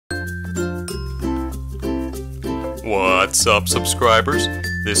What's up, subscribers?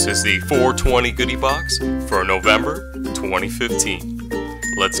 This is the 420 Goodie Box for November 2015.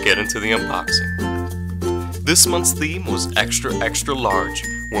 Let's get into the unboxing. This month's theme was extra extra large,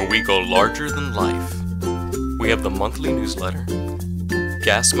 where we go larger than life. We have the monthly newsletter,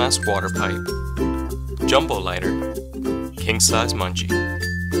 gas mask water pipe, jumbo lighter, king size munchie,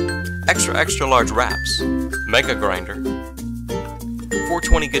 extra extra large wraps, mega grinder,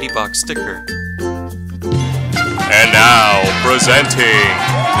 420 Goodie Box sticker. And now, presenting,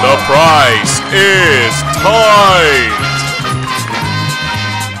 the price is tight!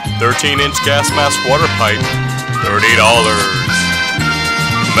 13-inch gas mask water pipe, $30.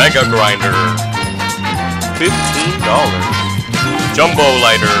 Mega grinder, $15. Jumbo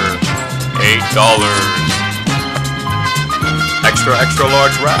lighter, $8. Extra extra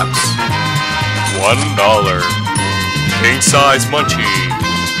large wraps, $1. King size munchie,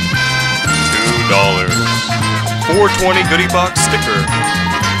 $2. 420 Goodie Box sticker,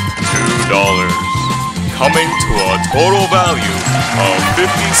 $2. Coming to a total value of $57.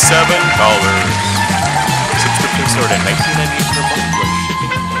 Subscriptions start at $19.98 per month with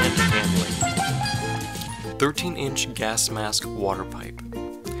shipping and handling. 13-inch gas mask water pipe.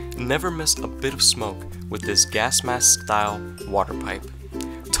 Never miss a bit of smoke with this gas mask style water pipe.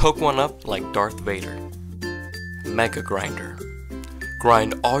 Toke one up like Darth Vader. Mega grinder.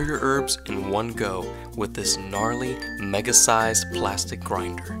 Grind all your herbs in one go with this gnarly, mega-sized plastic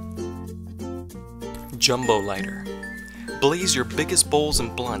grinder. Jumbo lighter. Blaze your biggest bowls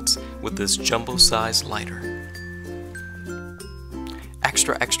and blunts with this jumbo-sized lighter.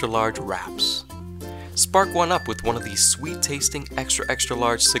 Extra extra large wraps. Spark one up with one of these sweet-tasting extra extra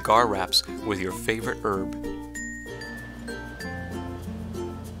large cigar wraps with your favorite herb.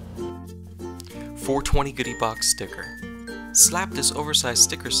 420 Goodie Box sticker. Slap this oversized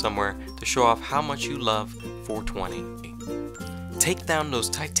sticker somewhere to show off how much you love 420. Take down those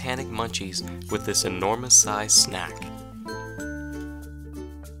Titanic munchies with this enormous size snack.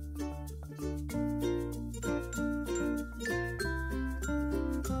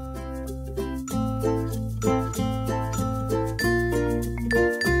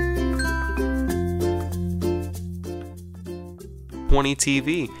 $20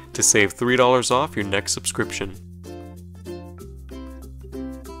 TV to save $3 off your next subscription.